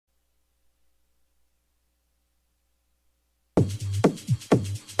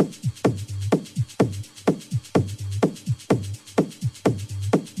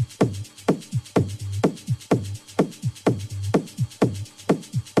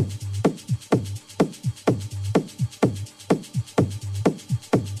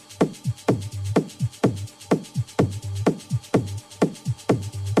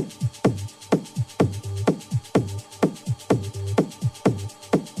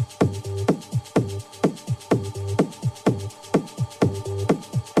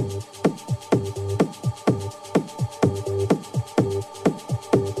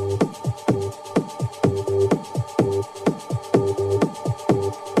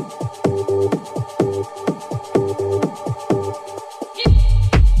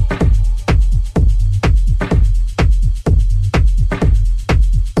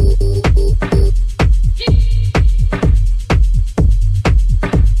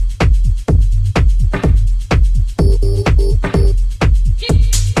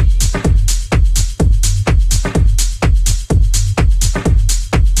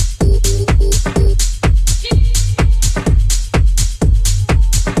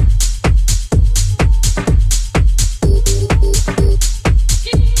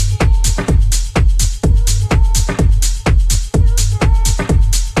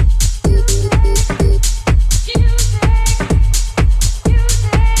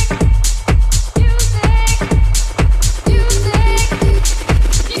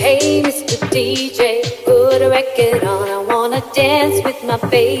DJ, put a record on. I wanna dance with my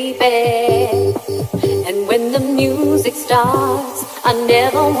baby. And when the music starts, I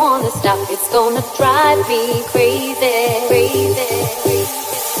never wanna stop. It's gonna drive me crazy, crazy, crazy.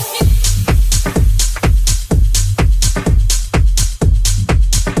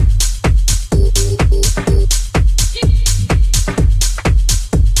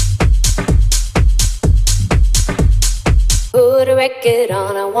 Put a record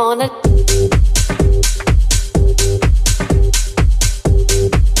on, I wanna.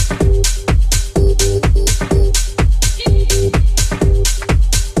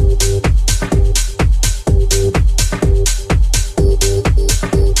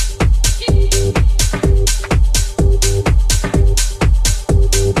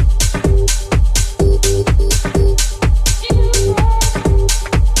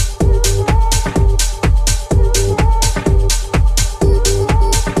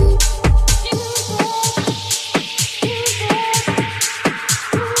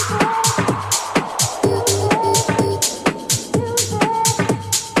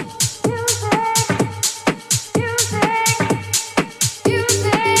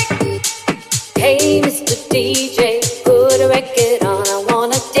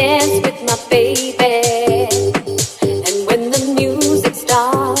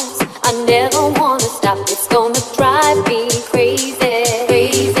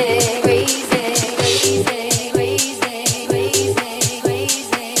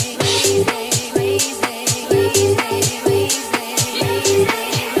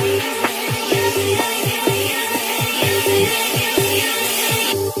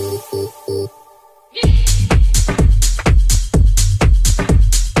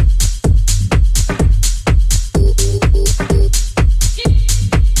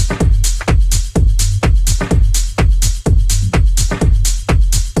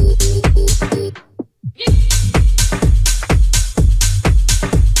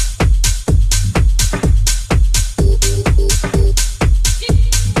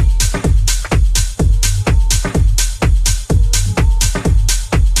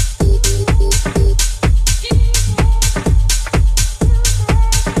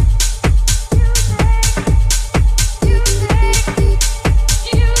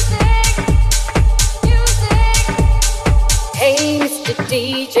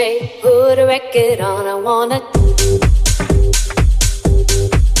 DJ, put a record on, I wanna.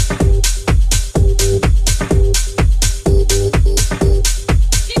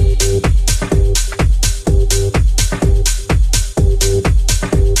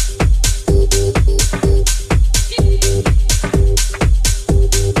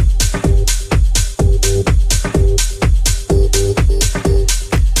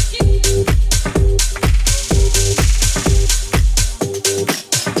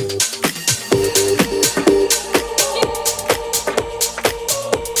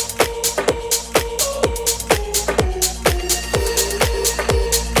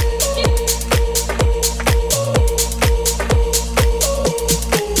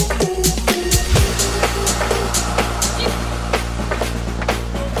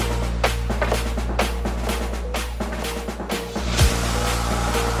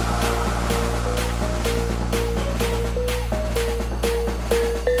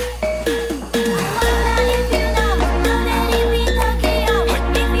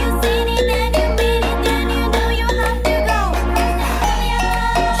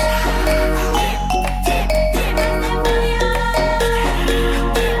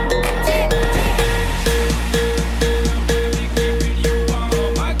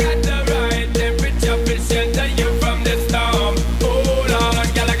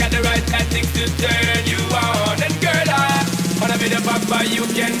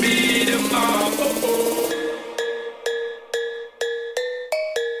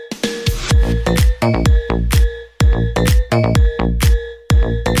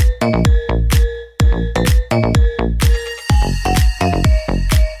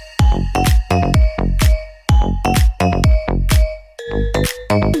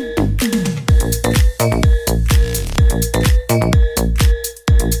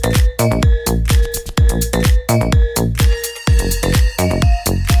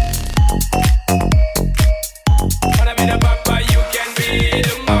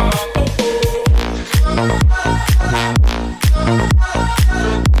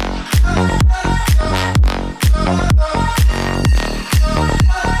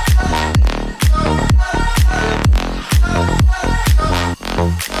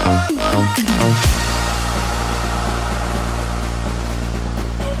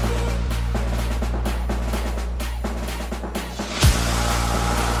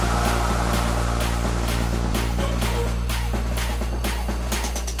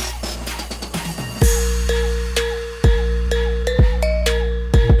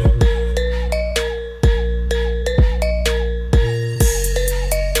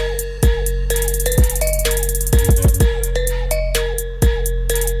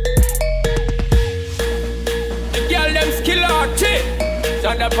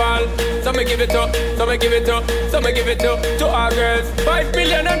 fall. So me give it up, so me give it up, so me give it up to our girls.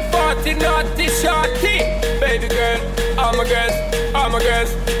 5,040,000 naughty shorty. Baby girl, all my girls,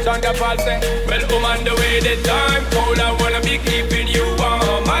 Shonda Paul say, well, on the way the time cold, I wanna be keeping you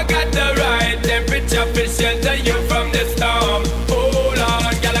warm. I got the right temperature to shelter you from the storm. Hold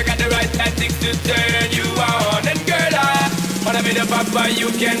on, girl, I got the right tactics to turn you on. And girl, I wanna be the papa, you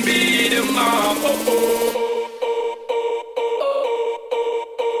can be the mom. Oh, oh.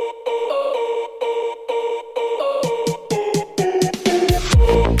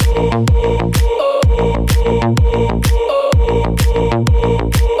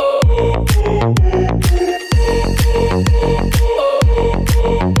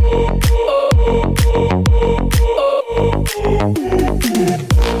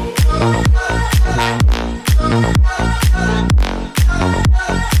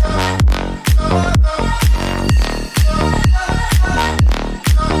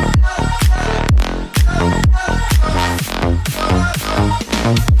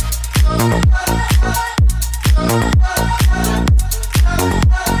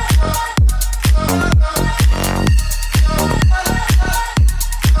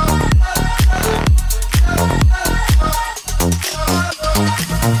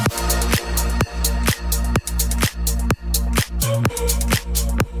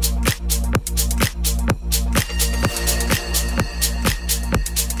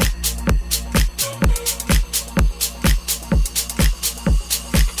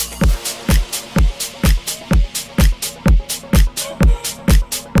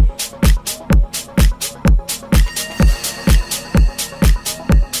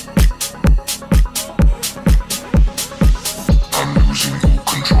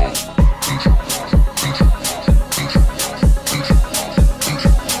 Control.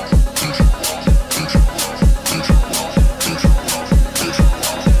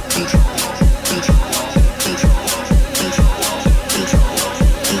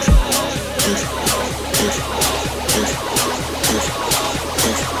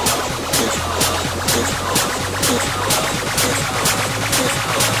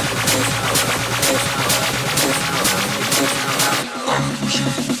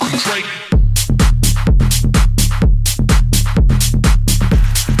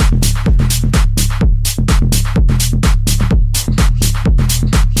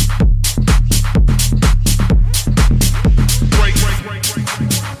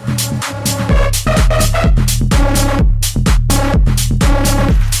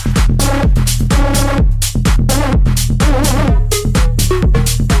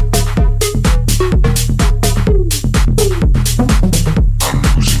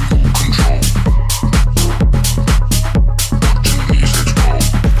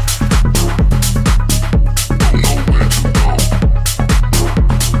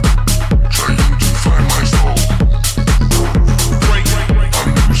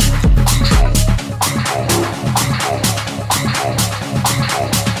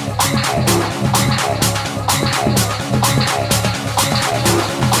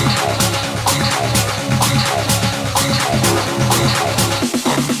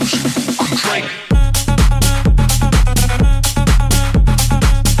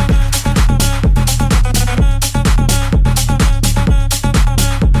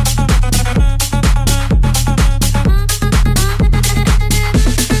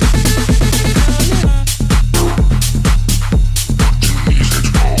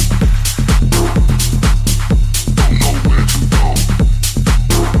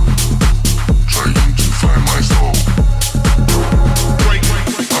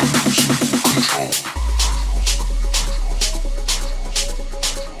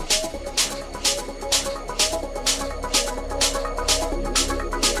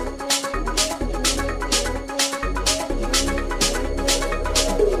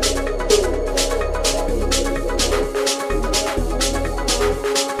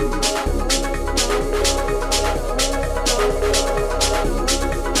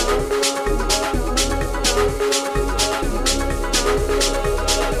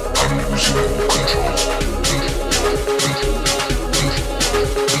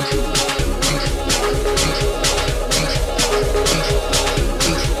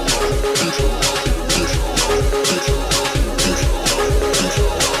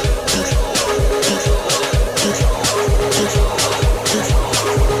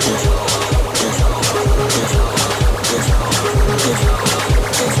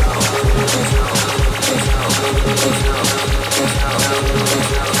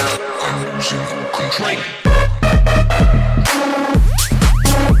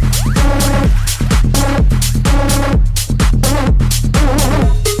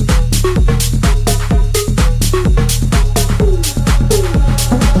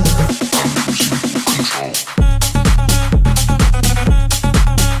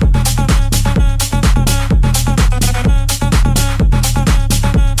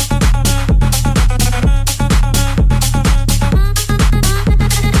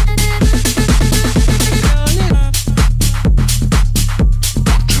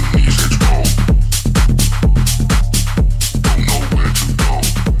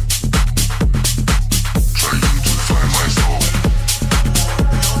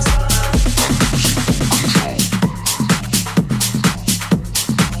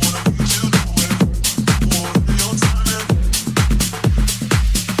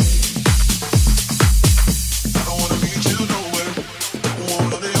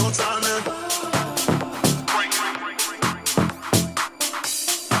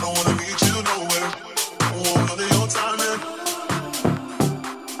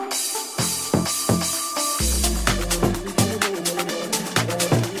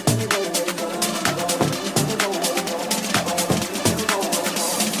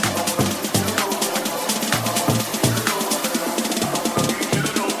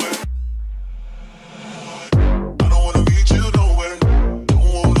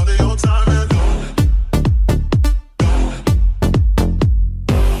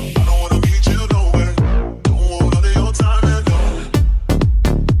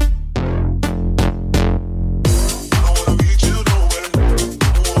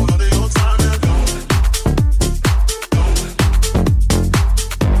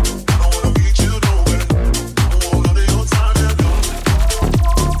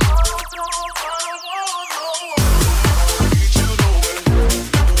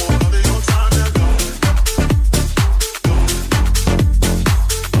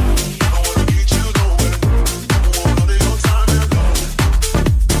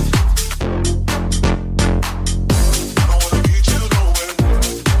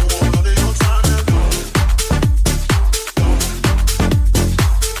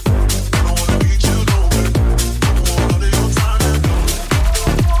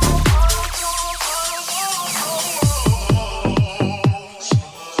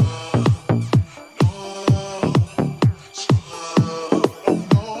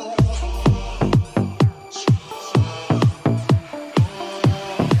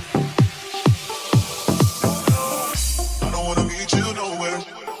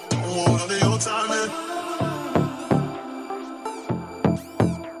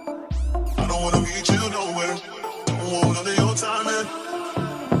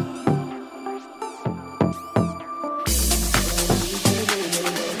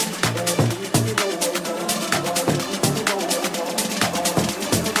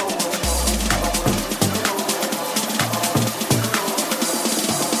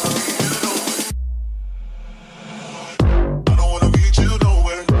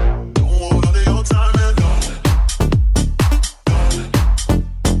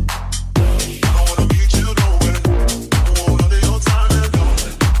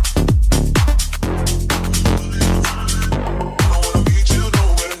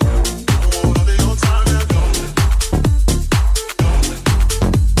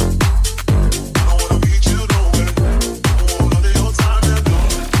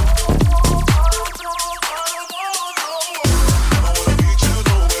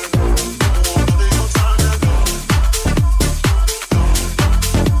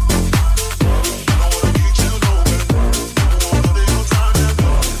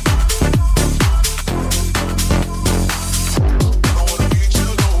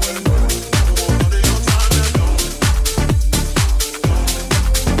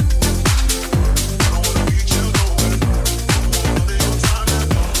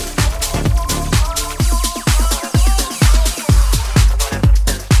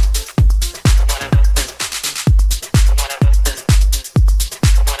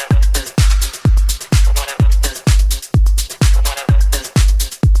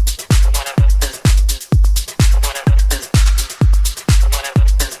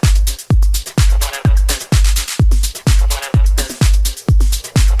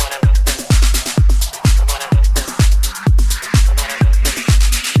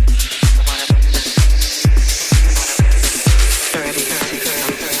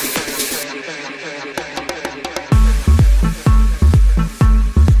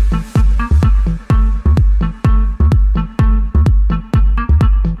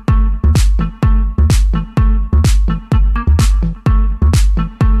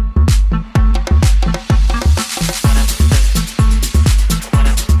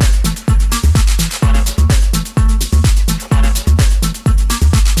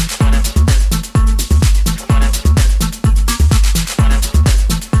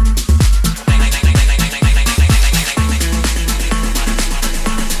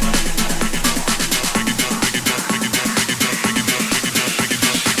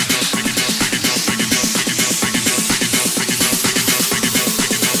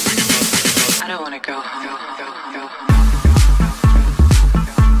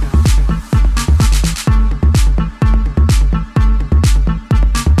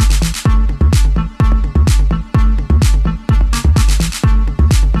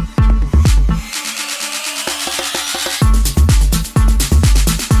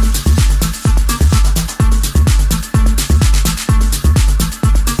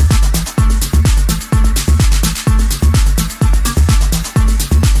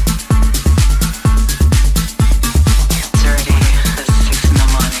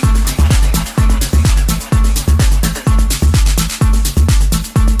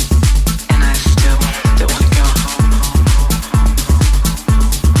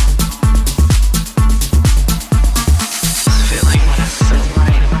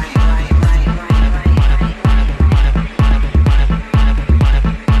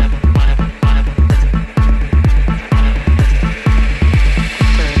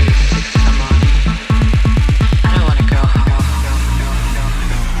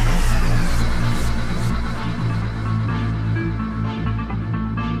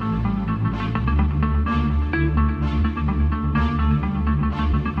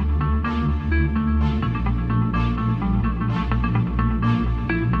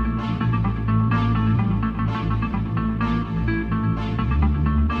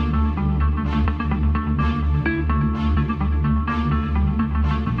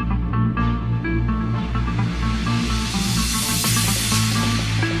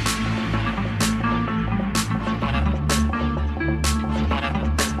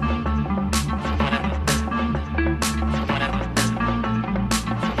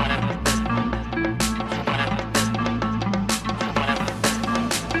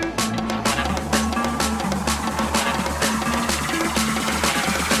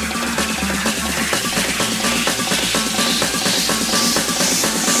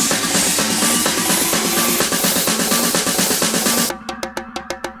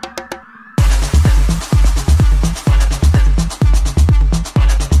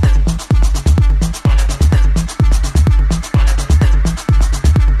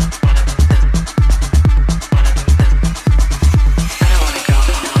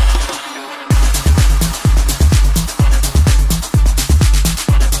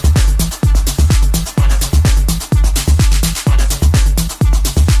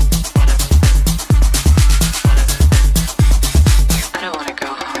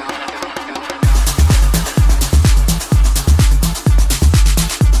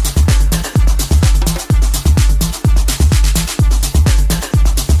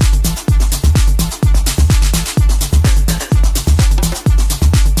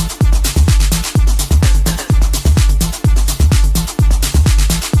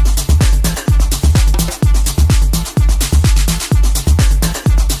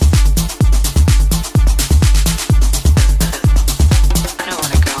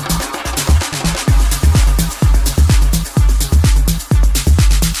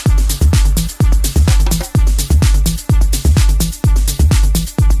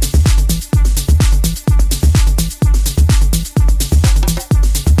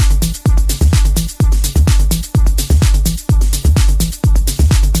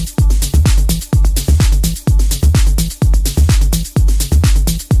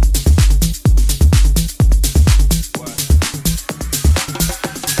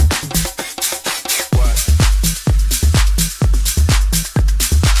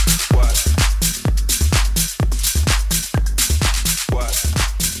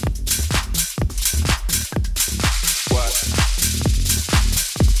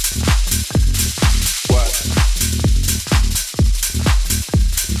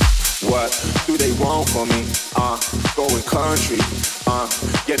 What do they want from me? Going country.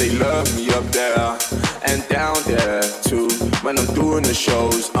 Yeah, they love me up there and down there too. When I'm doing the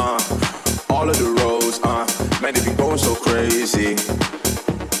shows, all of the roads, man, they be going so crazy.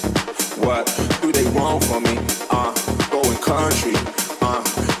 What do they want from me? Going country.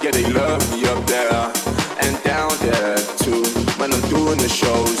 Yeah, they love me up there and down there too. When I'm doing the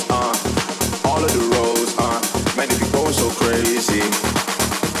shows, all of the roads, man, they be going so crazy.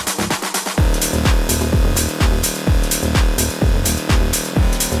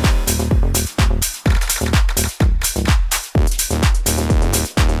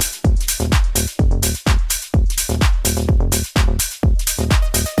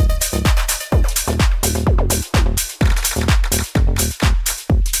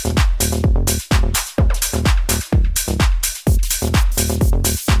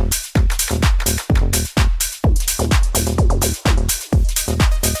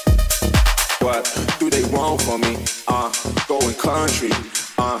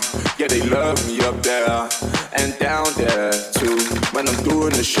 Yeah, they love me up there and down there too. When I'm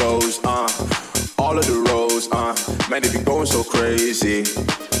doing the shows, all of the roads, man, they be going so crazy.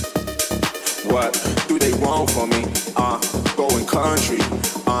 What do they want from me? Going country.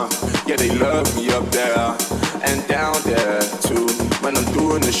 Yeah, they love me up there and down there too. When I'm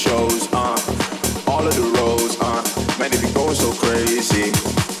doing the shows, all of the roads, man, they be going so crazy.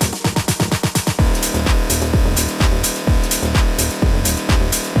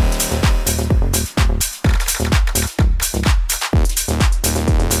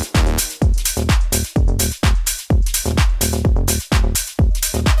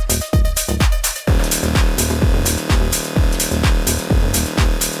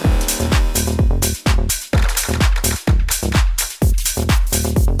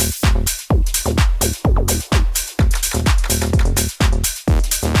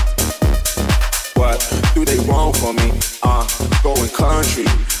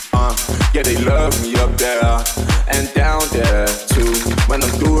 Yeah, they love me up there and down there too. When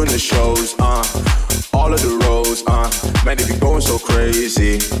I'm doing the shows, all of the roads, man, they be going so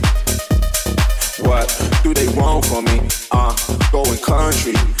crazy. What do they want from me? Going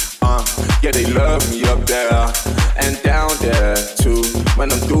country. Yeah, they love me up there and down there too.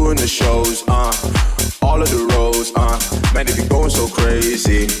 When I'm doing the shows, all of the roads, man, they be going so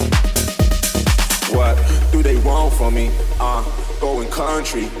crazy. What do they want from me? Going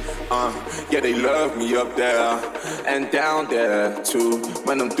country. Yeah, they love me up there and down there too.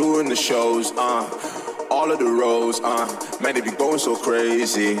 When I'm doing the shows, all of the roads, man, they be going so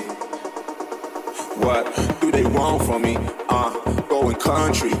crazy. What do they want from me? Going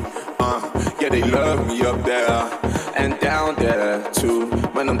country. Yeah, they love me up there and down there too.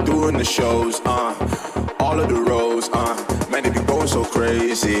 When I'm doing the shows, all of the roads, man, they be going so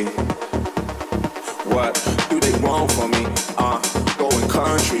crazy. What do they want from me? Going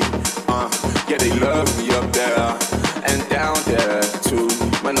country. Yeah, they love me up there and down there too.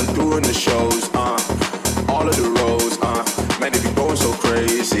 When I'm doing the shows, all of the roads, man, they be going so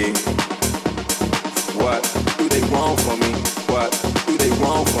crazy. What do they want from me? What do they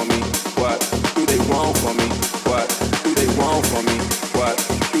want from me? What do they want from me? What do they want from me? What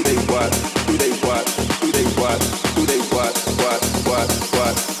do they what? Do they what? Do they what? Do they what? What?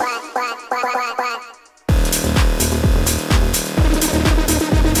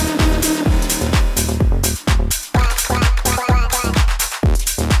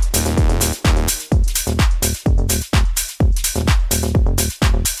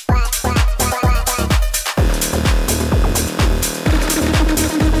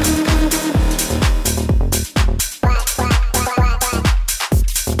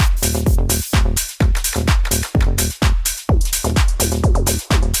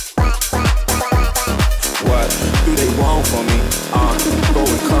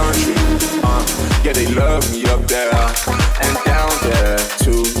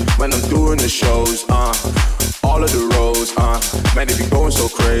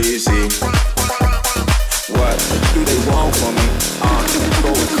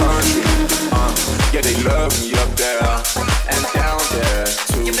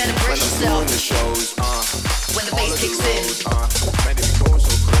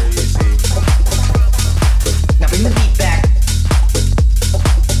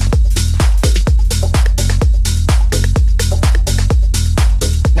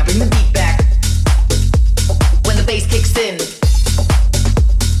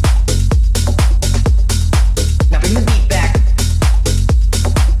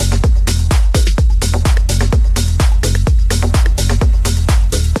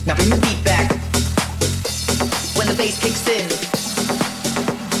 When the bass kicks in.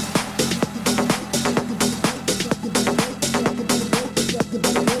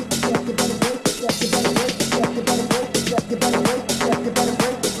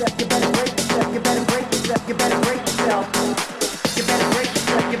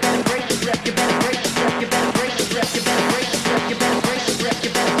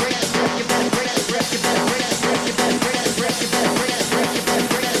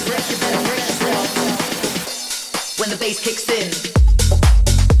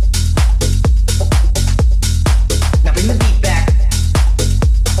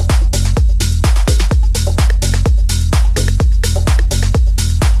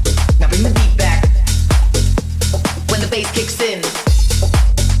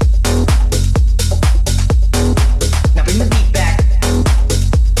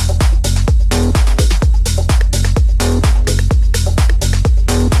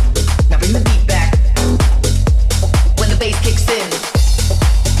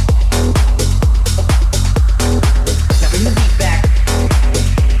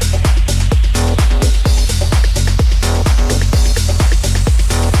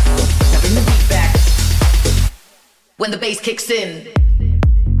 in.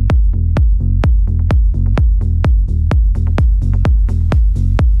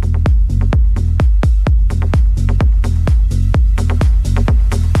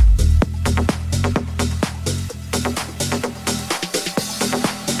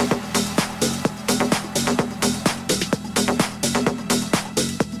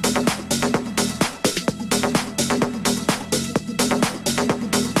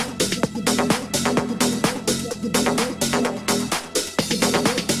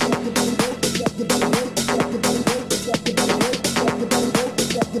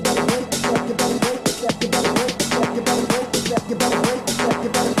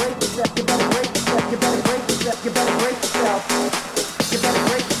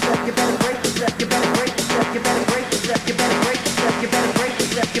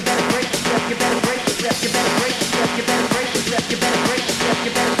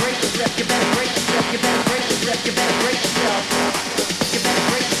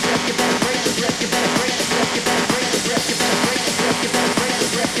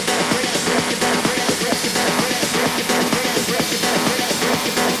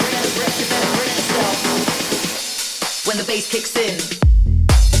 When the bass kicks in.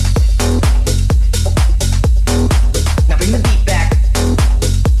 Now bring the beat back.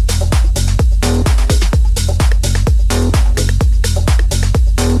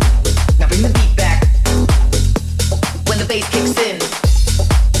 Now bring the beat back. When the bass kicks in.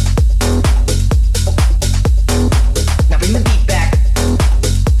 Now bring the beat back.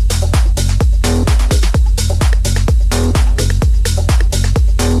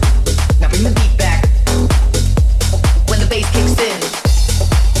 Now bring the beat back. When the bass kicks in.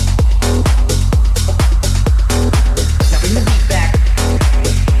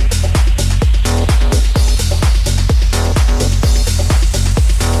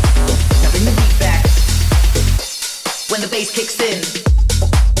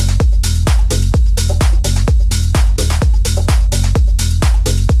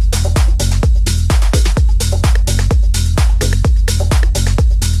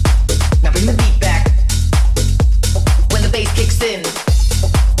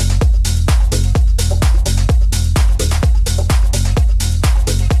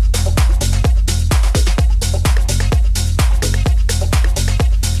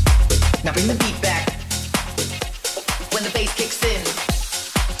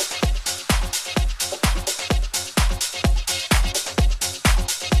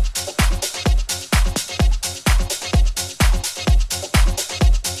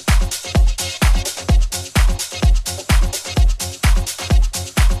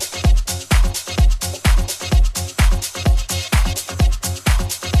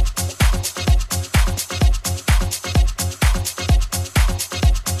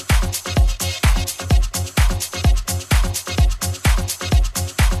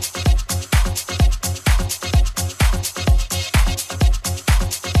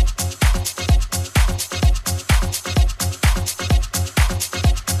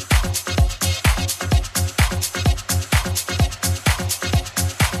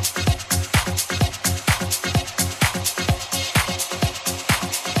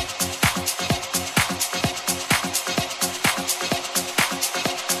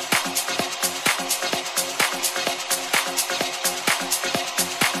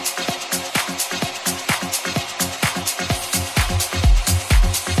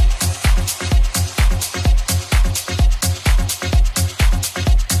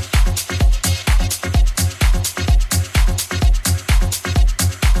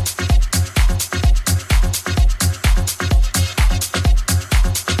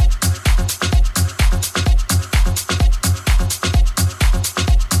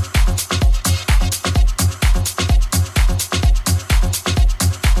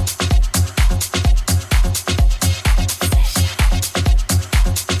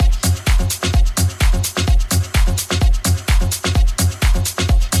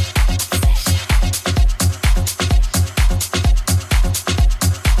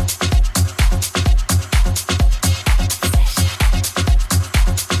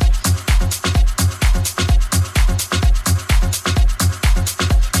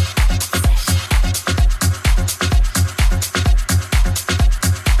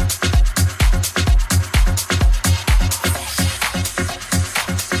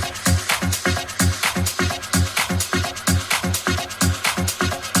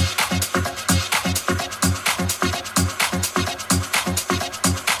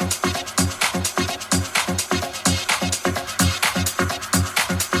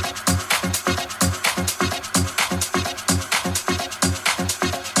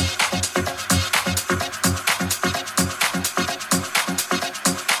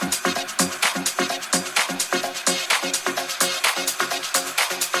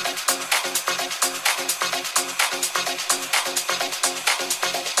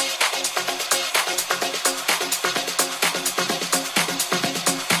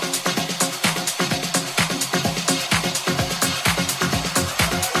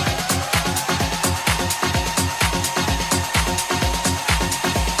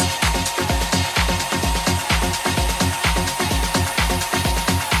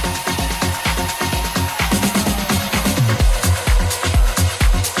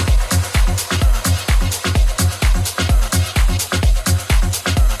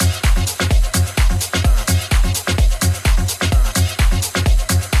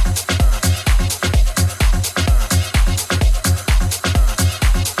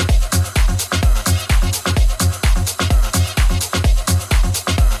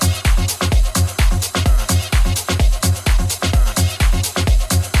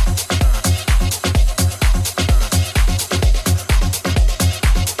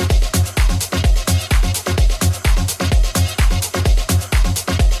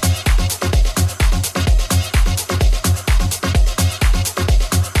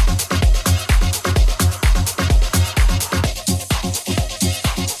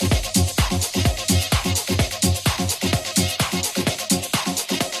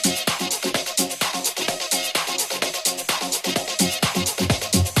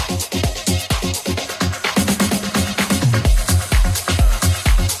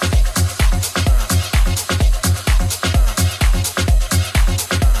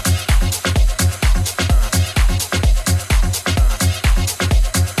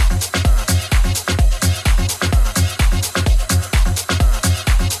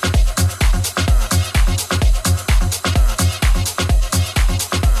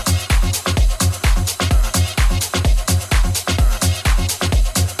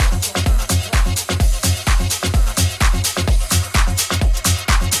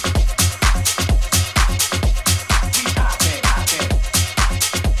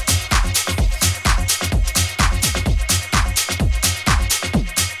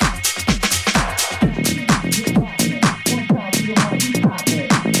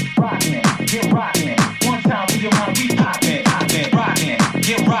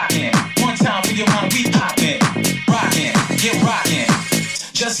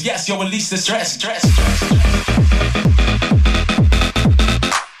 Just yes, you'll release the stress.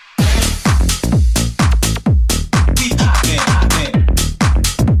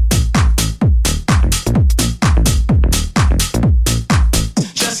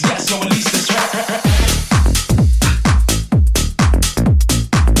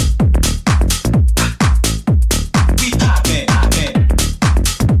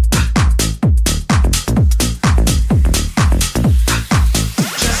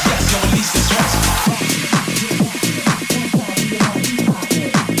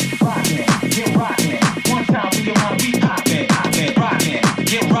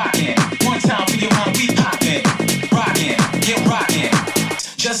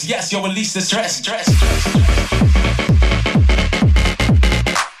 You'll release the stress.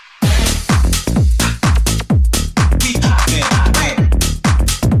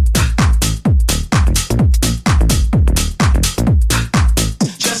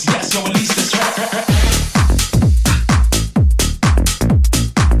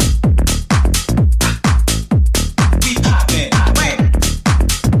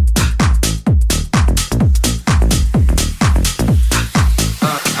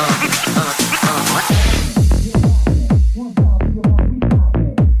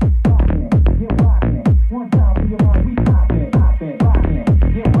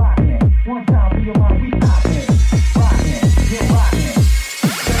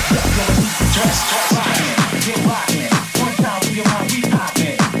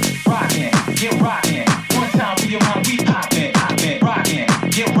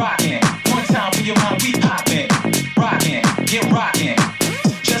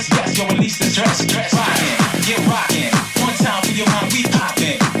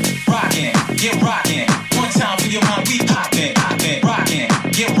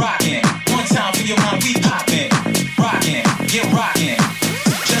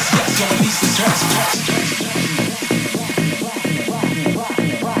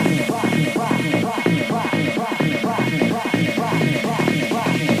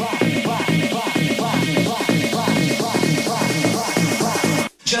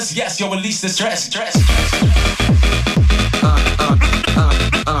 Yes, you'll release the stress.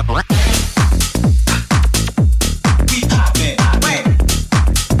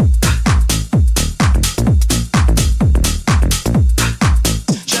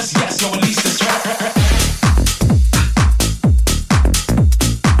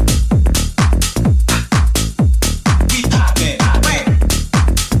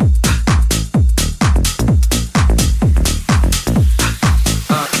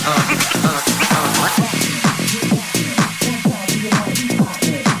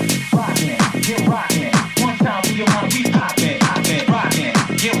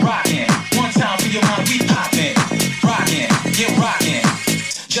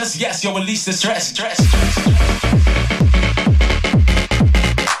 Yes, you'll release the stress.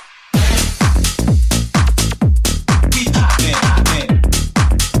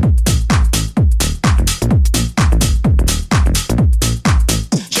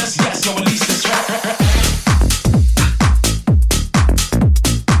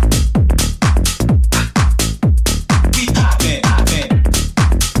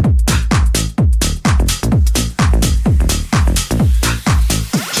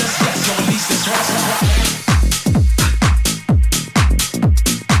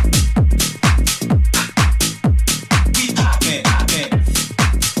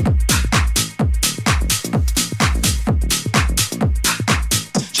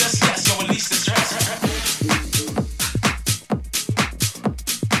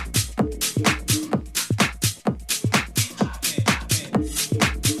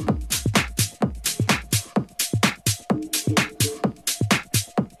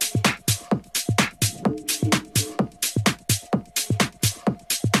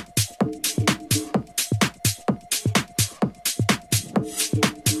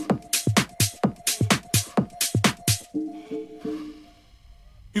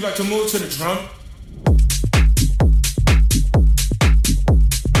 You like to move to the drum?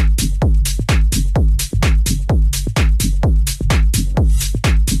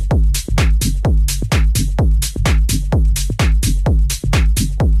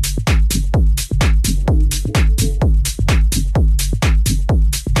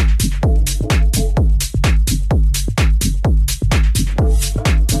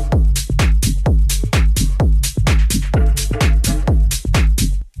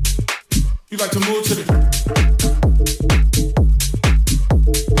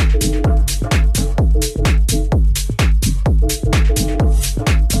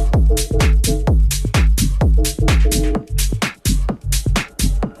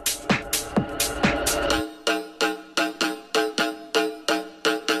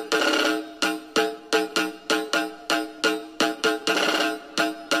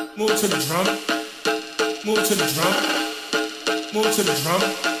 drum. Move to the drum. Move to the drum.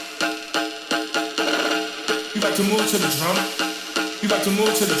 You got to move to the drum. You got to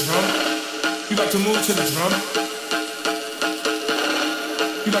move to the drum. You got to move to the drum.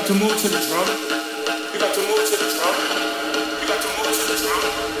 You got to move to the drum. You got to move to the drum. You got to move to the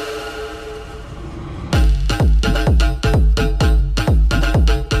drum.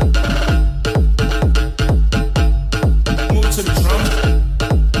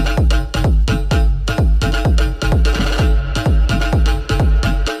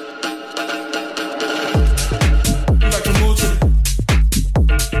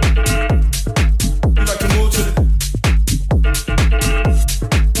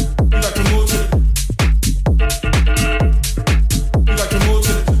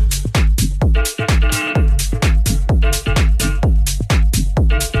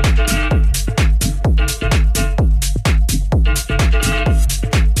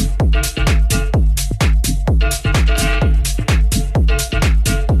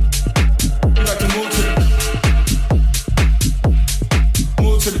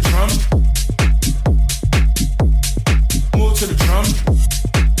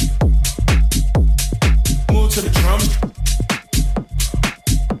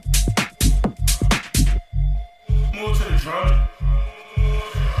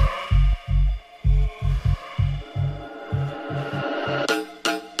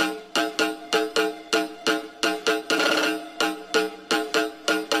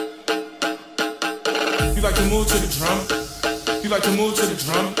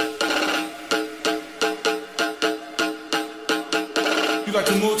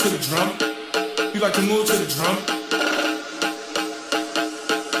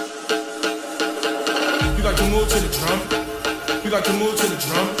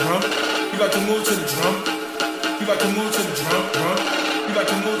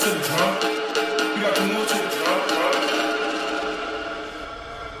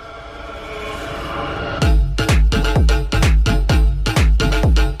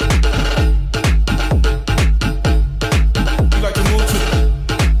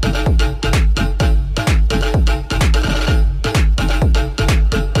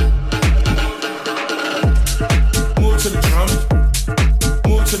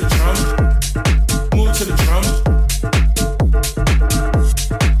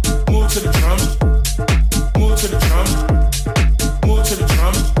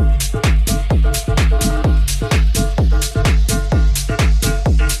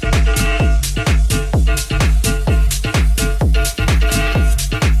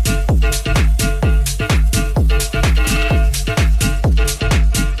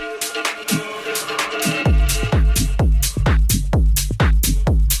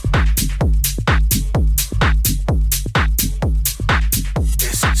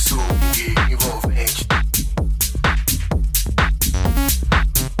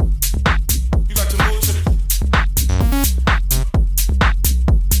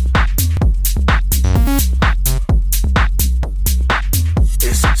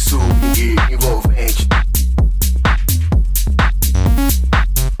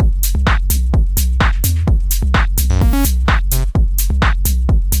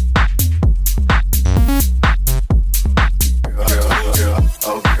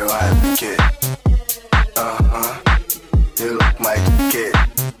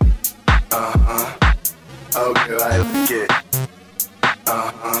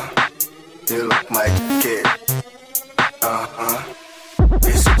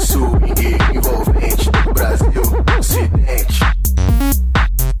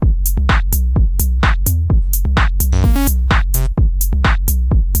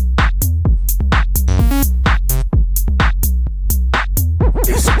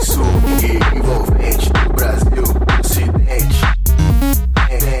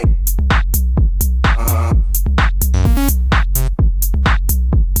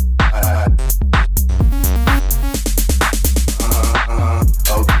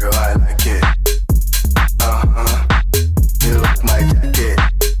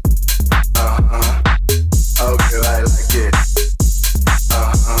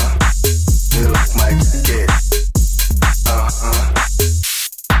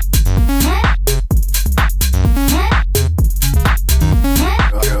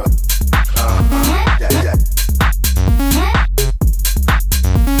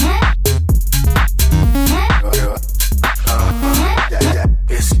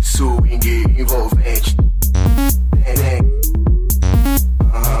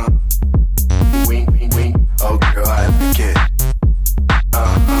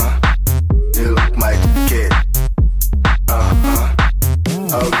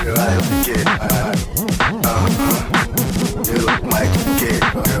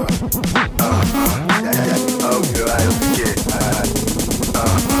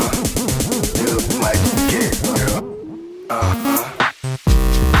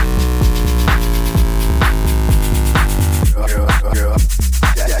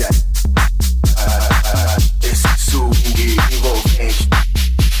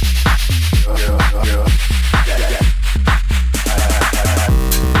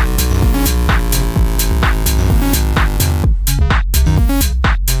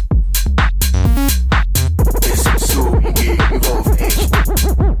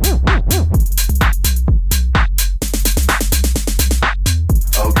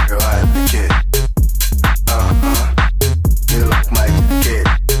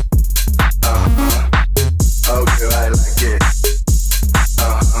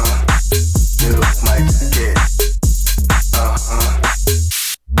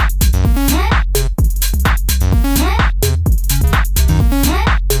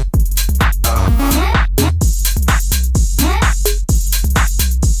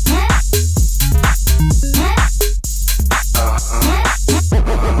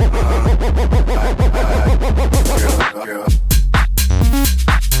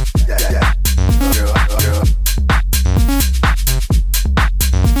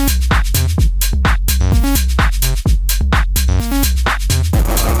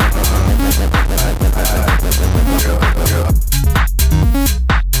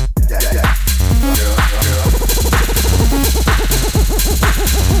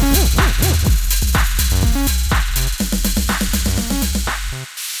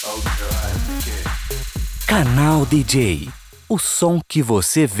 Canal DJ, o som que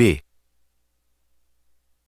você vê.